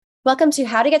Welcome to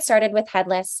How to Get Started with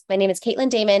Headless. My name is Caitlin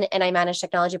Damon, and I manage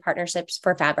technology partnerships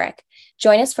for Fabric.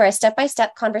 Join us for a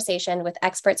step-by-step conversation with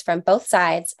experts from both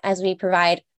sides as we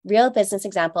provide real business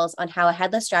examples on how a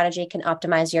headless strategy can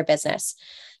optimize your business.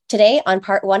 Today, on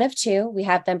part 1 of 2, we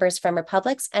have members from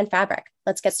Republics and Fabric.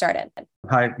 Let's get started.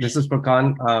 Hi, this is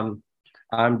Furkan.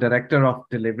 I'm Director of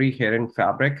Delivery here in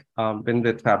Fabric. Been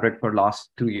with Fabric for the last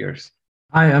 2 years.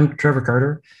 Hi, I'm Trevor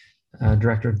Carter,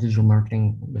 Director of Digital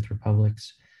Marketing with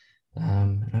Republics.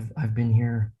 I've been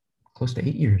here close to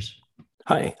 8 years.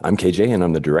 Hi, I'm KJ, and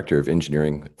I'm the Director of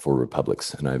Engineering for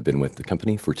Republics, and I've been with the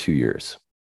company for 2 years.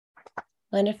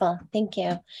 Wonderful. Thank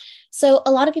you. So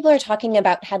a lot of people are talking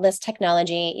about headless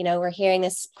technology. We're hearing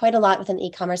this quite a lot within the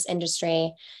e-commerce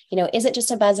industry. Is it just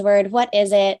a buzzword? What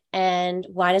is it? And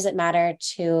why does it matter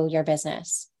to your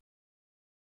business?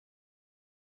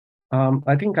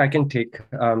 I think I can take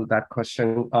that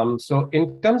question. So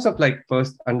in terms of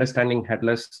first understanding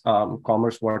headless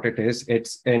commerce, what it is,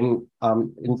 it's in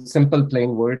simple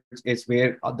plain words, it's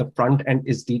where the front end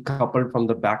is decoupled from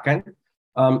the back end.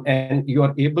 And you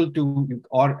are able to,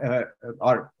 or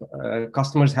our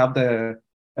customers have the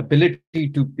ability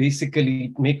to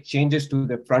basically make changes to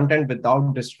the front end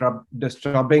without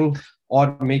disturbing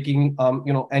or making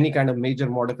any kind of major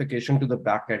modification to the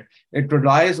back end. It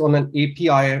relies on an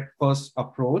API first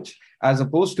approach as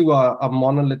opposed to a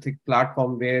monolithic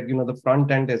platform where the front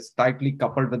end is tightly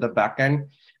coupled with the back end,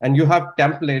 and you have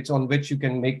templates on which you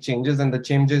can make changes, and the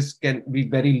changes can be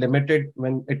very limited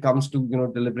when it comes to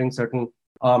delivering certain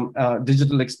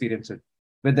digital experiences.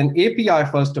 With an API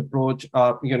first approach,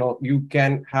 you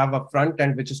can have a front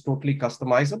end which is totally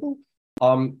customizable.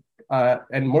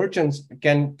 And merchants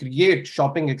can create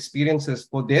shopping experiences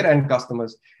for their end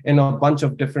customers in a bunch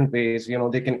of different ways.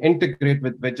 They can integrate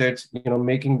with widgets,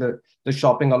 making the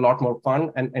shopping a lot more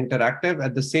fun and interactive.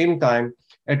 At the same time,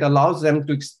 it allows them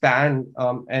to expand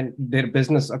and their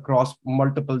business across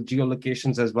multiple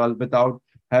geolocations as well without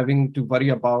having to worry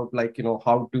about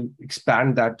how to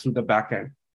expand that through the back end.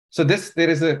 So there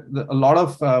is a lot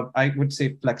of, I would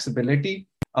say, flexibility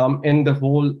in the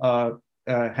whole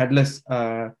headless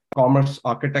commerce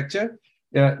architecture,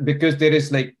 because there is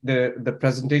the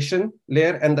presentation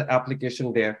layer and the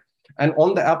application layer. And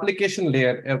on the application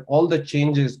layer, all the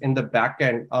changes in the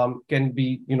backend can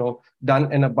be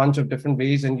done in a bunch of different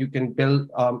ways, and you can build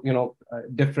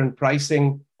different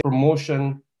pricing,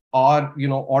 promotion, or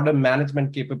order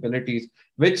management capabilities,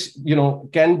 which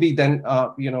can be then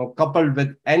coupled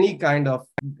with any kind of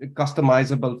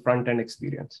customizable front end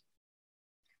experience.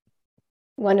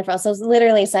 Wonderful. So it's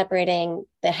literally separating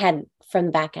the head from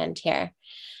the back end here.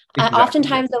 Exactly.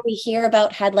 Oftentimes, when we hear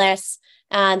about headless,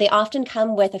 they often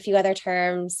come with a few other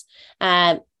terms,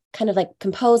 kind of like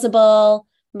composable,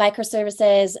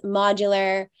 microservices,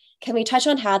 modular. Can we touch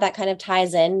on how that kind of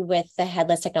ties in with the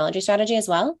headless technology strategy as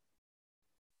well?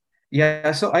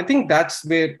 Yeah, so I think that's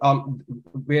where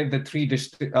the three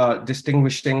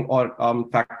distinguishing or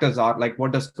factors are. Like,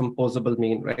 what does composable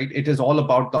mean, right? It is all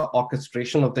about the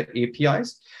orchestration of the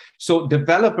APIs. So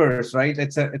developers, right?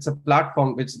 It's a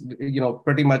platform which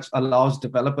pretty much allows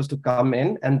developers to come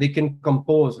in and they can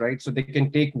compose, right? So they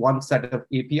can take one set of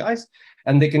APIs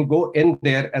and they can go in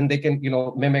there and they can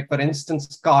mimic. For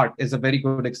instance, cart is a very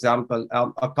good example.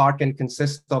 A cart can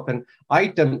consist of an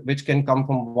item which can come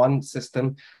from one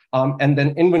system, and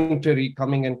then inventory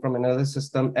coming in from another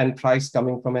system and price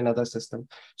coming from another system.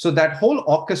 So that whole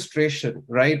orchestration,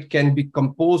 right, can be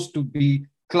composed to be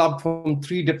clubbed from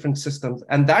 3 different systems.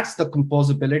 And that's the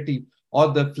composability or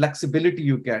the flexibility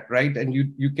you get, right? And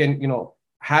you can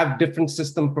have different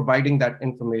systems providing that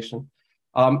information.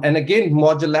 And again,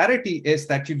 modularity is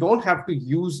that you don't have to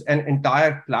use an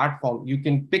entire platform. You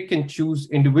can pick and choose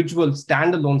individual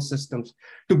standalone systems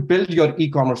to build your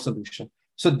e-commerce solution.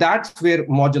 So that's where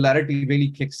modularity really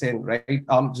kicks in, right?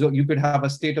 So you could have a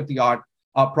state-of-the-art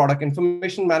product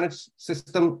information management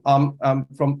system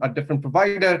from a different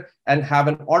provider and have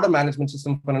an order management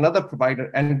system from another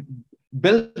provider and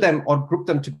build them or group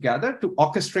them together to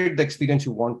orchestrate the experience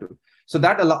you want to. So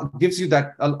that gives you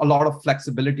that a lot of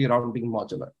flexibility around being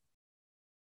modular.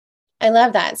 I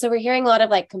love that. So we're hearing a lot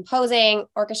of composing,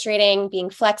 orchestrating, being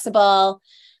flexible,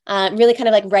 really kind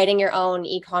of like writing your own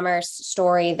e-commerce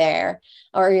story there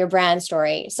or your brand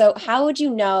story. So how would you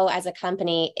know as a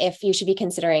company if you should be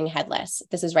considering headless?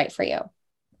 This is right for you.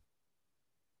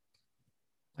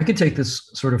 I could take this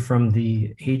sort of from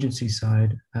the agency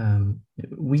side.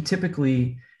 We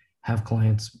typically have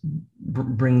clients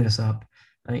bring this up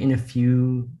in a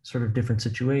few sort of different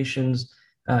situations.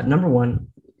 Number one,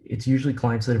 it's usually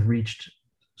clients that have reached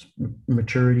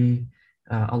maturity,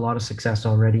 a lot of success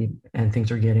already, and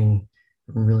things are getting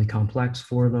really complex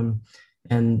for them,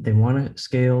 and they want to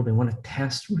scale, they want to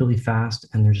test really fast,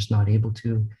 and they're just not able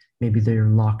to. Maybe they're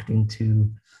locked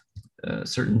into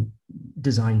certain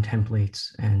design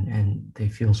templates, and they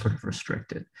feel sort of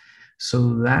restricted.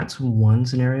 So that's one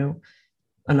scenario.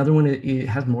 Another one, it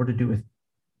has more to do with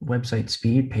website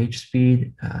speed, page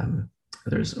speed.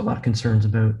 There's a lot of concerns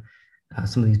about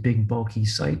some of these big bulky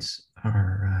sites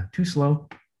are too slow,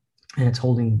 and it's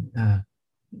holding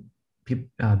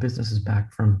businesses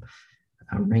back from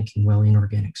ranking well in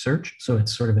organic search. So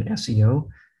it's sort of an SEO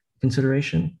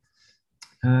consideration.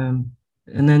 And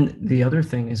then the other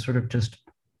thing is sort of just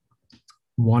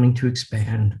wanting to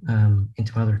expand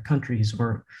into other countries,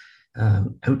 or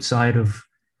outside of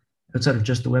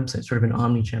just the website, sort of an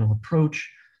omni-channel approach.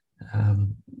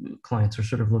 Clients are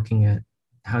sort of looking at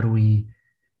how do we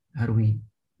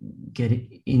get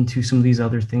into some of these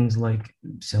other things, like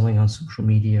selling on social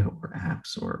media or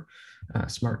apps, or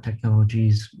smart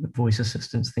technologies, voice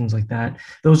assistants, things like that.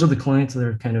 Those are the clients that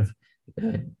are kind of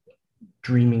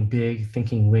dreaming big,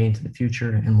 thinking way into the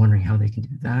future, and wondering how they can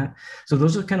do that. So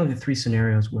those are kind of the three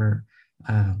scenarios where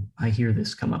I hear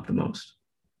this come up the most.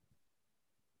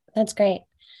 That's great.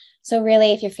 So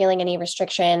really, if you're feeling any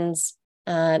restrictions,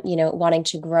 wanting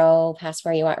to grow past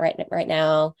where you are right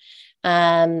now,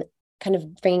 kind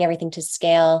of bringing everything to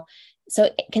scale. So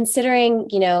considering,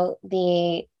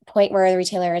 the point where the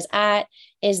retailer is at,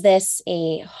 is this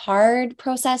a hard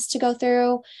process to go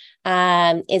through?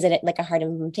 Is it like a hard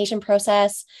implementation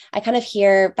process? I kind of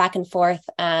hear back and forth,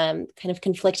 kind of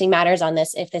conflicting matters on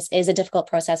this, if this is a difficult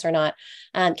process or not.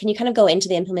 Can you kind of go into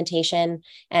the implementation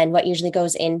and what usually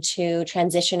goes into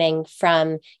transitioning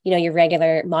from, your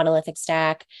regular monolithic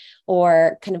stack,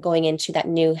 or kind of going into that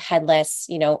new headless,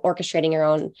 orchestrating your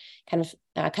own kind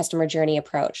of customer journey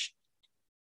approach?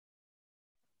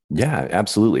 Yeah,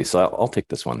 absolutely. So I'll take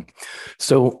this one.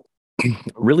 So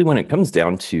really, when it comes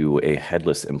down to a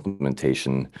headless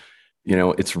implementation,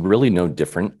 it's really no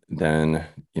different than,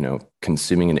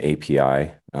 consuming an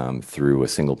API through a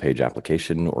single page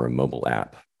application or a mobile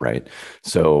app, right?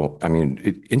 So,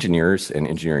 engineers and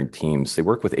engineering teams, they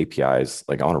work with APIs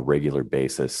like on a regular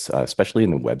basis, especially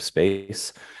in the web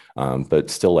space. But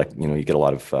still, like, you get a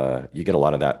lot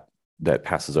of that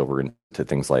passes over into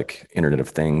things like Internet of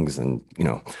Things, and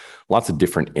lots of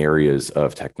different areas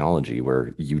of technology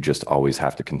where you just always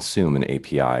have to consume an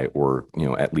API, or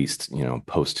at least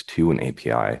post to an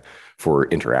API for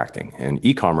interacting. And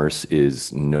e-commerce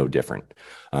is no different.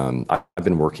 I've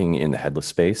been working in the headless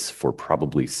space for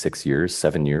probably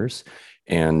 7 years,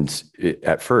 and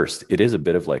at first it is a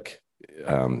bit of like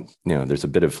there's a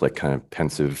bit of like kind of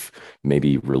pensive,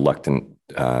 maybe reluctant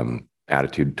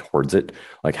attitude towards it.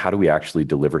 Like, how do we actually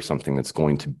deliver something that's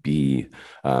going to be,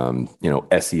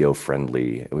 SEO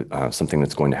friendly, something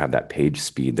that's going to have that page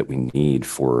speed that we need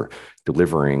for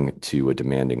delivering to a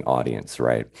demanding audience,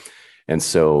 right? And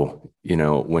so,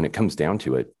 when it comes down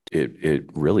to it, it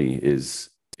really is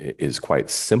quite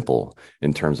simple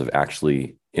in terms of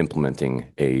actually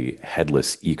implementing a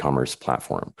headless e-commerce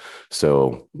platform.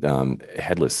 So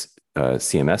headless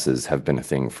CMSs have been a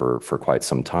thing for quite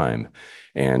some time,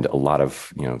 and a lot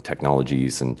of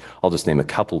technologies, and I'll just name a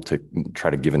couple to try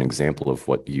to give an example of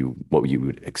what you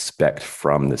would expect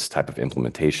from this type of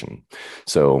implementation.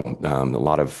 So a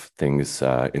lot of things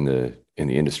in the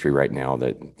industry right now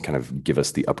that kind of give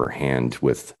us the upper hand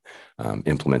with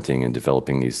implementing and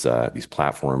developing these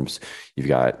platforms. You've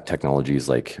got technologies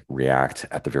like React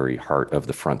at the very heart of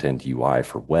the front end UI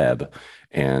for web,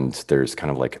 and there's kind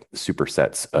of like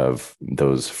supersets of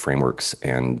those frameworks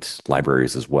and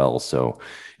libraries as well. So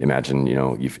imagine,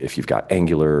 if you've got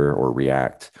Angular or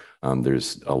React,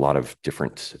 there's a lot of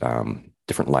different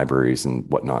libraries and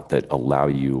whatnot that allow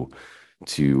you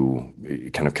to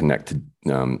kind of connect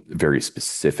to very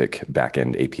specific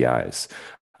backend APIs.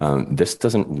 This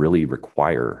doesn't really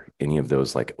require any of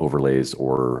those like overlays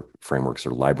or frameworks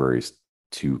or libraries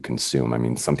to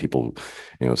consume. Some people,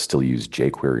 still use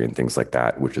jQuery and things like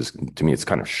that, which is, to me, it's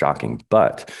kind of shocking.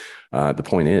 But the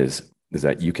point is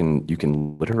that you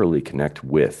can literally connect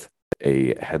with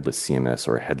a headless CMS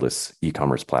or a headless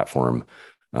e-commerce platform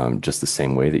just the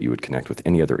same way that you would connect with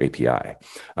any other API.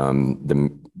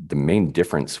 The main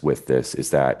difference with this is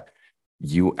that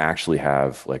you actually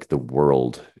have like the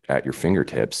world at your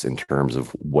fingertips in terms of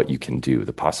what you can do.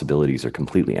 The possibilities are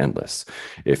completely endless.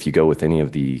 If you go with any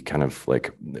of the kind of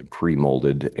like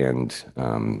pre-molded and,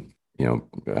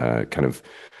 kind of,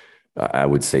 I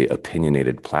would say,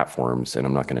 opinionated platforms, and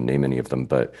I'm not going to name any of them,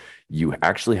 but you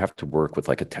actually have to work with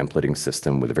like a templating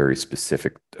system with a very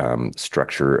specific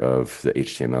structure of the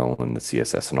HTML and the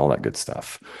CSS and all that good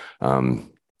stuff.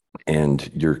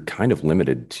 And you're kind of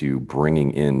limited to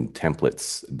bringing in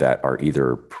templates that are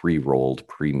either pre-rolled,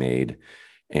 pre-made,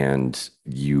 and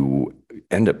you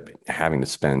end up having to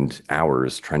spend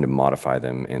hours trying to modify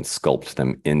them and sculpt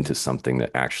them into something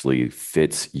that actually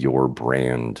fits your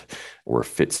brand or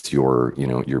fits your,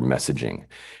 your messaging.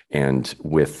 And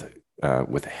with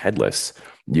headless,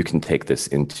 you can take this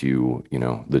into,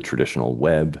 the traditional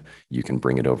web. You can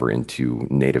bring it over into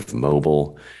native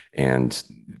mobile, and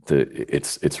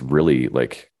it's really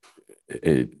like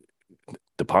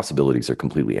the possibilities are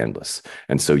completely endless.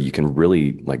 And so you can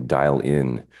really like dial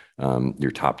in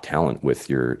your top talent with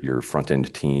your front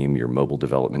end team, your mobile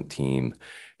development team,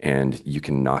 and you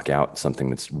can knock out something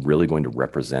that's really going to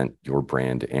represent your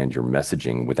brand and your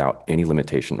messaging without any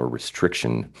limitation or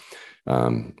restriction,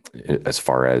 as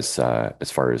far as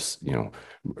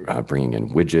bringing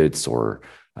in widgets or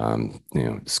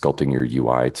sculpting your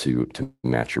UI to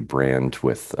match your brand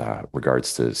with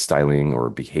regards to styling or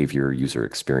behavior, user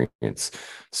experience.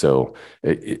 So,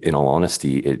 in all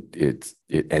honesty, it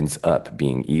ends up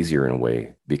being easier in a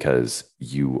way because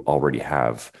you already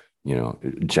have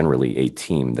generally a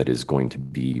team that is going to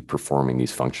be performing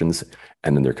these functions,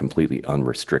 and then they're completely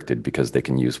unrestricted because they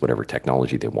can use whatever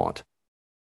technology they want.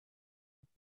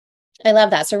 I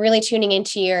love that. So really tuning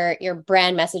into your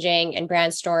brand messaging and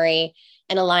brand story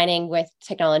and aligning with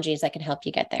technologies that can help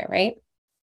you get there, right?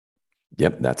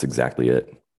 Yep, that's exactly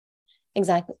it.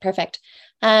 Exactly. Perfect.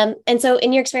 And so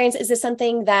in your experience, is this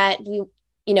something that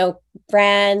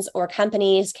brands or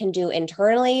companies can do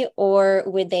internally, or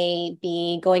would they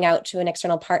be going out to an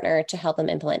external partner to help them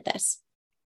implement this?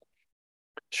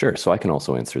 Sure. So I can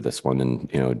also answer this one, and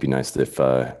it'd be nice if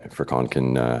Furkan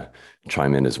can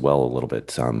chime in as well a little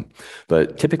bit.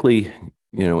 But typically,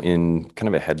 in kind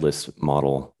of a headless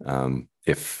model,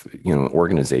 if an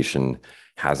organization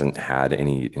hasn't had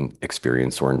any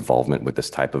experience or involvement with this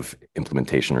type of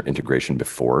implementation or integration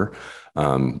before,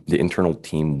 the internal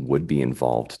team would be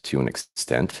involved to an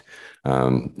extent.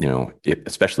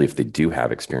 Especially if they do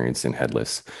have experience in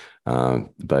headless.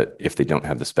 But if they don't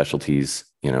have the specialties,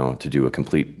 to do a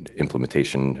complete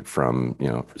implementation from,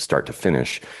 start to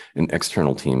finish, an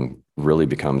external team really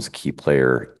becomes a key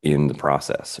player in the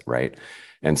process, right?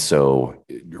 And so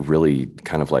really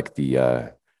kind of like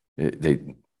they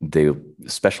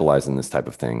specialize in this type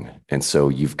of thing. And so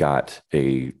you've got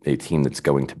a team that's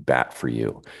going to bat for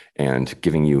you and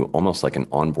giving you almost like an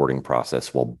onboarding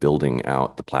process while building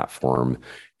out the platform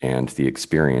and the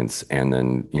experience, and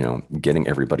then, getting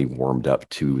everybody warmed up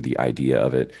to the idea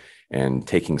of it and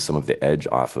taking some of the edge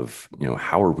off of,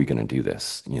 how are we going to do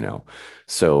this?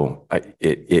 So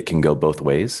it can go both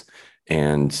ways.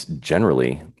 And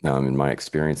generally, in my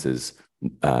experiences,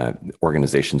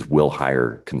 organizations will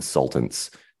hire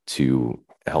consultants to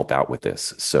help out with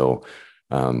this. So,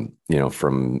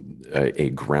 from a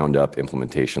ground up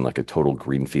implementation, like a total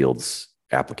greenfields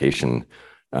application,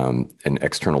 an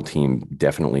external team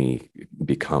definitely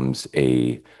becomes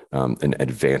an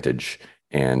advantage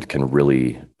and can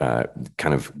really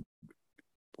kind of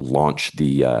launch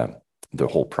the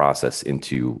whole process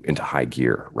into high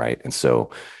gear, right? And so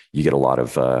you get a lot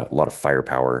of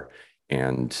firepower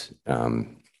and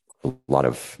a lot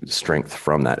of strength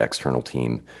from that external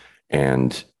team,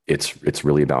 and it's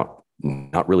really about,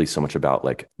 not really so much about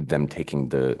like them taking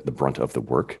the brunt of the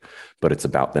work, but it's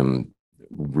about them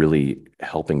really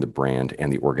helping the brand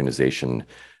and the organization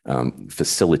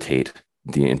facilitate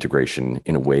the integration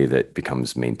in a way that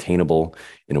becomes maintainable,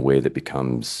 in a way that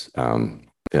becomes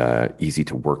easy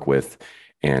to work with.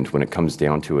 And when it comes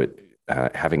down to it,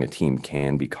 having a team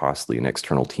can be costly, an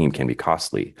external team can be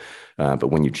costly.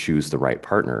 But when you choose the right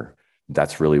partner,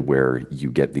 that's really where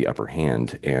you get the upper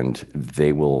hand, and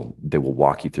they will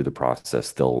walk you through the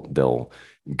process. They'll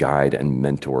guide and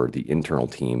mentor the internal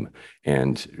team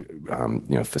and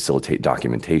facilitate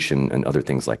documentation and other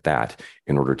things like that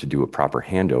in order to do a proper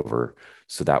handover.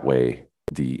 So that way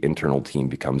the internal team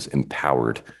becomes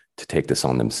empowered to take this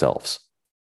on themselves.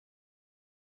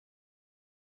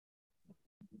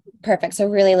 Perfect. So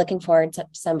really looking forward to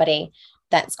somebody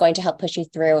that's going to help push you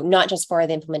through, not just for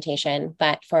the implementation,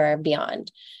 but for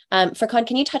beyond. Furkan,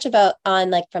 can you touch on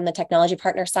like from the technology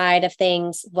partner side of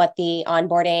things, what the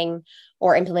onboarding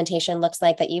or implementation looks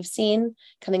like that you've seen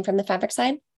coming from the Fabric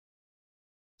side?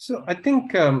 So I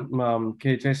think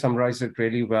KJ summarized it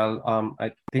really well.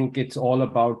 I think it's all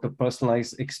about the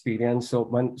personalized experience. So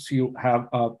once you have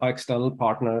an external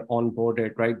partner on board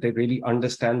it, right, they really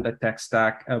understand the tech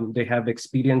stack. They have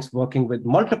experience working with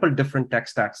multiple different tech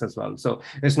stacks as well. So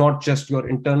it's not just your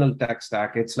internal tech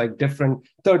stack. It's like different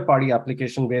third-party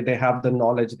application where they have the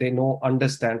knowledge. They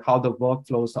understand how the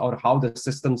workflows or how the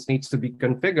systems needs to be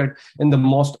configured in the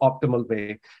most optimal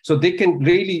way. So they can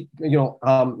really,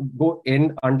 go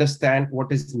in, understand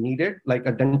what is needed, like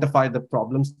identify the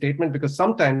problem statement, because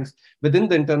sometimes within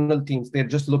the internal teams, they're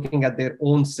just looking at their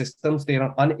own systems. They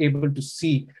are unable to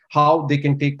see how they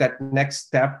can take that next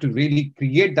step to really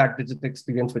create that digital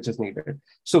experience which is needed.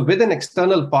 So with an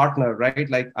external partner, right,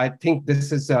 like I think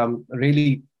this is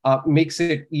really makes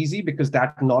it easy because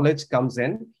that knowledge comes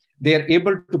in. They are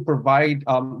able to provide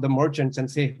the merchants and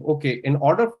say, okay, in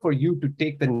order for you to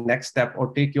take the next step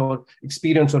or take your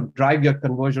experience or drive your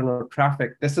conversion or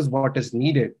traffic, this is what is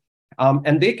needed.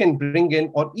 And they can bring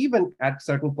in, or even at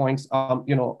certain points,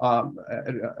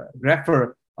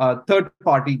 refer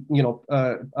third-party,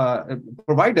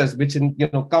 providers, which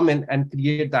come in and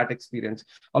create that experience.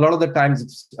 A lot of the times,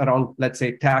 it's around, let's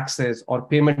say, taxes or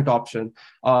payment option.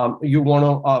 You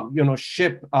want to,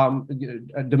 ship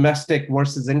domestic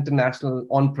versus international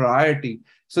on priority.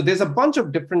 So there's a bunch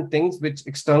of different things which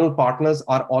external partners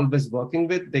are always working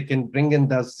with. They can bring in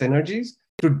those synergies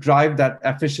to drive that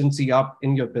efficiency up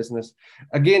in your business.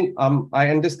 Again, I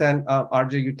understand,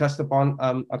 RJ, you touched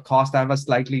upon a cost. I have a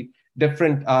slightly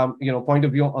different point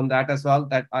of view on that as well,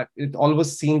 that it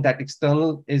always seen that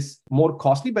external is more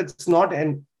costly, but it's not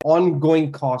an ongoing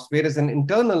cost, whereas an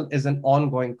internal is an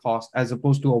ongoing cost as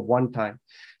opposed to a one-time.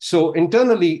 So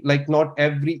internally, like not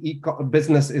every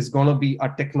business is going to be a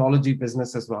technology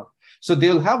business as well. So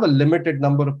they'll have a limited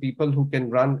number of people who can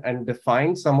run and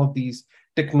define some of these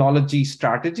technology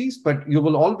strategies, but you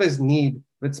will always need,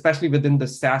 especially within the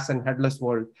SaaS and headless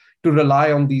world, to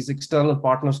rely on these external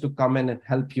partners to come in and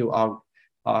help you out.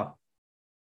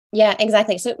 Yeah,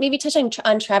 exactly. So maybe touching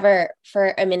on Trevor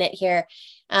for a minute here,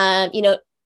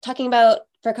 talking about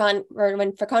Furqan, or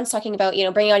when Furqan's talking about,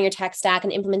 bringing on your tech stack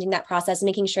and implementing that process,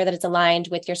 making sure that it's aligned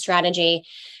with your strategy.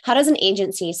 How does an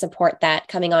agency support that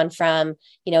coming on from,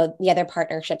 the other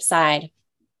partnership side?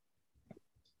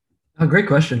 A great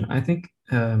question. I think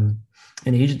an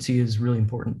agency is really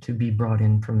important to be brought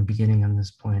in from the beginning on this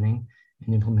planning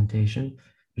and implementation.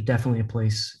 There's definitely a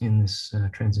place in this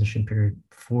transition period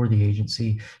for the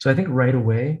agency. So I think right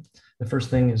away, the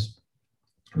first thing is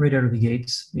right out of the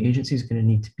gates, the agency is going to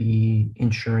need to be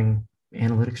ensuring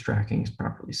analytics tracking is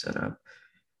properly set up.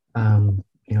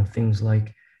 Things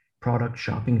like product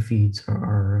shopping feeds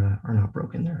are not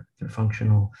broken. They're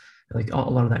functional. Like a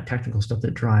lot of that technical stuff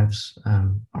that drives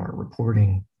our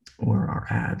reporting or our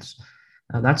ads.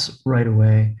 That's right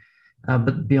away.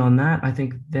 But beyond that, I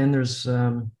think then there's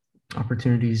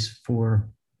opportunities for,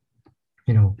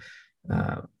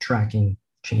 tracking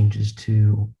changes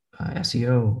to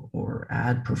SEO or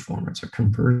ad performance or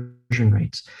conversion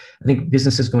rates. I think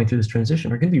businesses going through this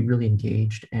transition are going to be really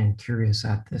engaged and curious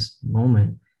at this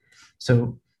moment.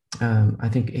 So I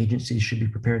think agencies should be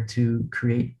prepared to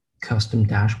create custom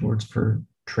dashboards for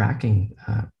tracking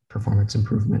performance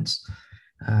improvements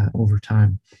over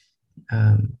time.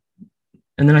 And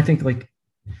then I think like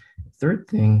third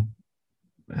thing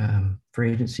for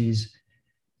agencies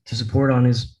to support on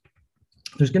is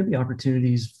there's going to be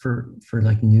opportunities for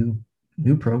like new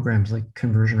programs like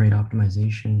conversion rate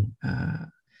optimization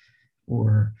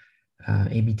or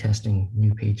A/B testing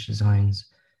new page designs,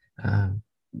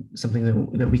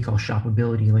 something that we call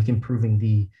shoppability, like improving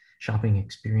the shopping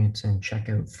experience and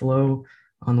checkout flow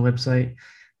on the website.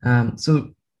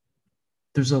 So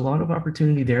there's a lot of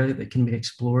opportunity there that can be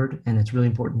explored, and it's really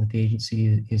important that the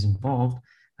agency is involved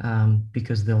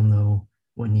because they'll know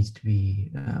what needs to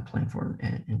be planned for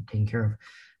and taken care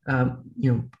of.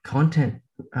 Content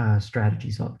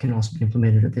strategies can also be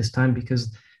implemented at this time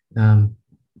because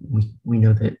we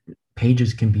know that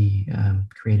pages can be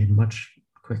created much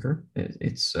quicker.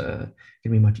 It's going to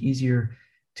be much easier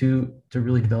to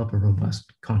really develop a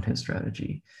robust content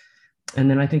strategy. And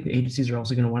then I think the agencies are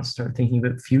also going to want to start thinking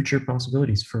about future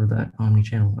possibilities for that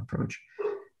omni-channel approach.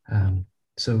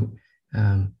 So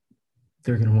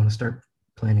they're going to want to start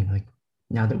planning, like,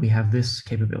 now that we have this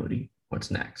capability,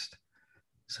 what's next?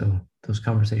 So those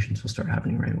conversations will start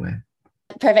happening right away.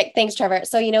 Perfect. Thanks, Trevor.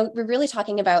 So, we're really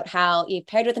talking about how you've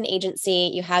paired with an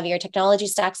agency, you have your technology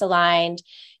stacks aligned,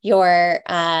 you're,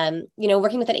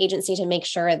 working with an agency to make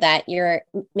sure that you're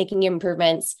making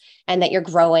improvements and that you're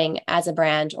growing as a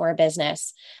brand or a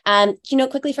business.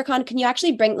 Quickly for Con, can you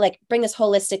actually bring this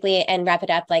holistically and wrap it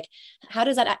up? Like,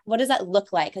 what does that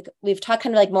look like? Like, we've talked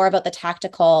kind of like more about the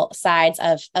tactical sides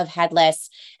of Headless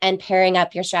and pairing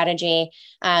up your strategy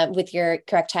with your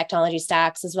correct technology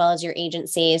stacks, as well as your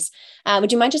agencies.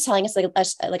 Would you mind just telling us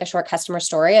like a short customer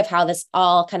story of how this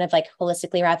all kind of like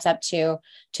holistically wraps up to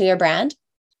your brand?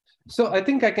 So I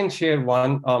think I can share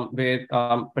one where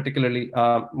particularly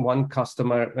one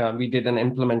customer we did an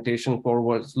implementation for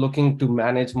was looking to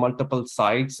manage multiple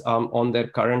sites on their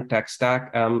current tech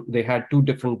stack. They had two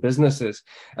different businesses,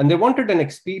 and they wanted an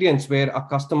experience where a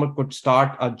customer could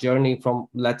start a journey from,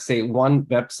 let's say, one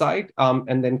website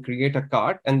and then create a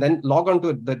cart and then log on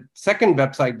to the second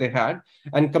website they had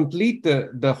and complete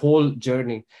the whole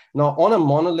journey. Now, on a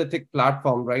monolithic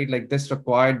platform, right, like this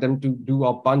required them to do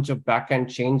a bunch of backend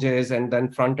changes and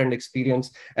then front-end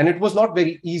experience. And it was not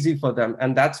very easy for them.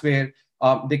 And that's where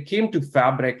they came to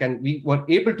Fabric, and we were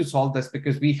able to solve this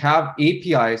because we have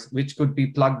APIs which could be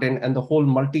plugged in, and the whole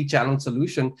multi-channel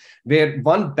solution where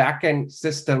one backend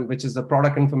system, which is the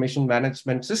product information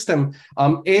management system,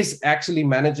 is actually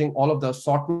managing all of the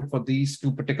assortment for these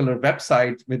two particular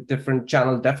websites with different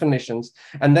channel definitions.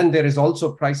 And then there is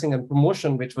also pricing and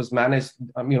promotion, which was managed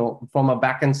from a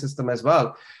backend system as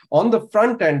well. On the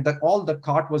front end, all the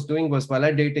cart was doing was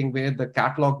validating where the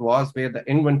catalog was, where the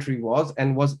inventory was,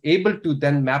 and was able to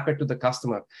then map it to the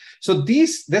customer. So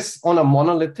this on a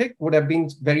monolithic would have been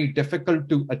very difficult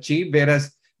to achieve,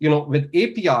 whereas with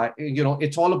API,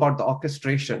 it's all about the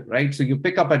orchestration, right? So you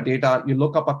pick up a data, you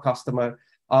look up a customer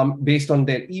based on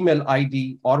their email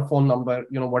ID or phone number,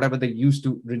 whatever they use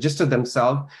to register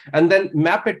themselves, and then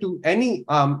map it to any,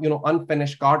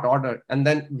 unfinished cart order, and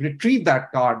then retrieve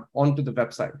that card onto the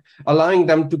website, allowing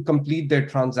them to complete their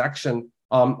transaction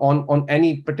on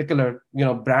any particular,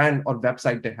 brand or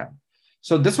website they have.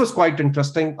 So this was quite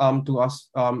interesting to us,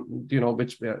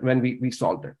 which when we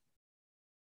solved it.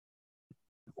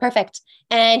 Perfect.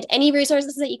 And any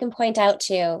resources that you can point out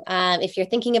to, if you're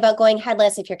thinking about going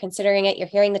headless, if you're considering it, you're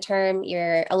hearing the term,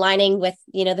 you're aligning with,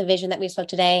 the vision that we spoke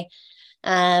today,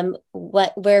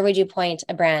 where would you point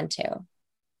a brand to?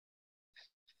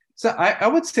 So I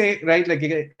would say, right, like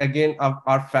again,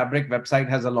 our Fabric website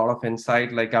has a lot of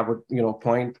insight. Like I would,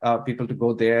 point people to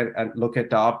go there and look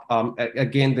it up.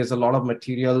 Again, there's a lot of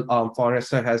material.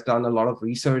 Forrester has done a lot of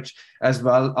research as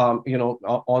well,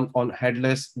 on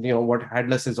Headless, what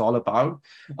Headless is all about.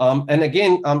 And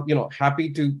again,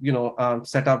 happy to,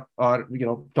 set up or,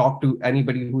 talk to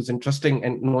anybody who's interested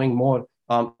in knowing more.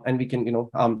 And we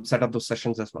can, set up those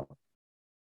sessions as well.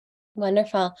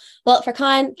 Wonderful. Well, for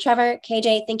Con, Trevor,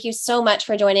 KJ, thank you so much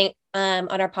for joining on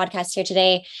our podcast here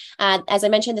today. As I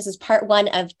mentioned, this is part 1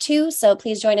 of 2, so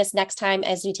please join us next time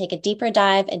as we take a deeper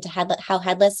dive into how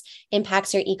Headless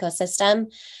impacts your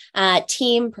ecosystem,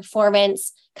 team,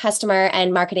 performance, customer,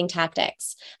 and marketing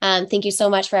tactics. Thank you so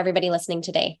much for everybody listening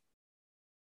today.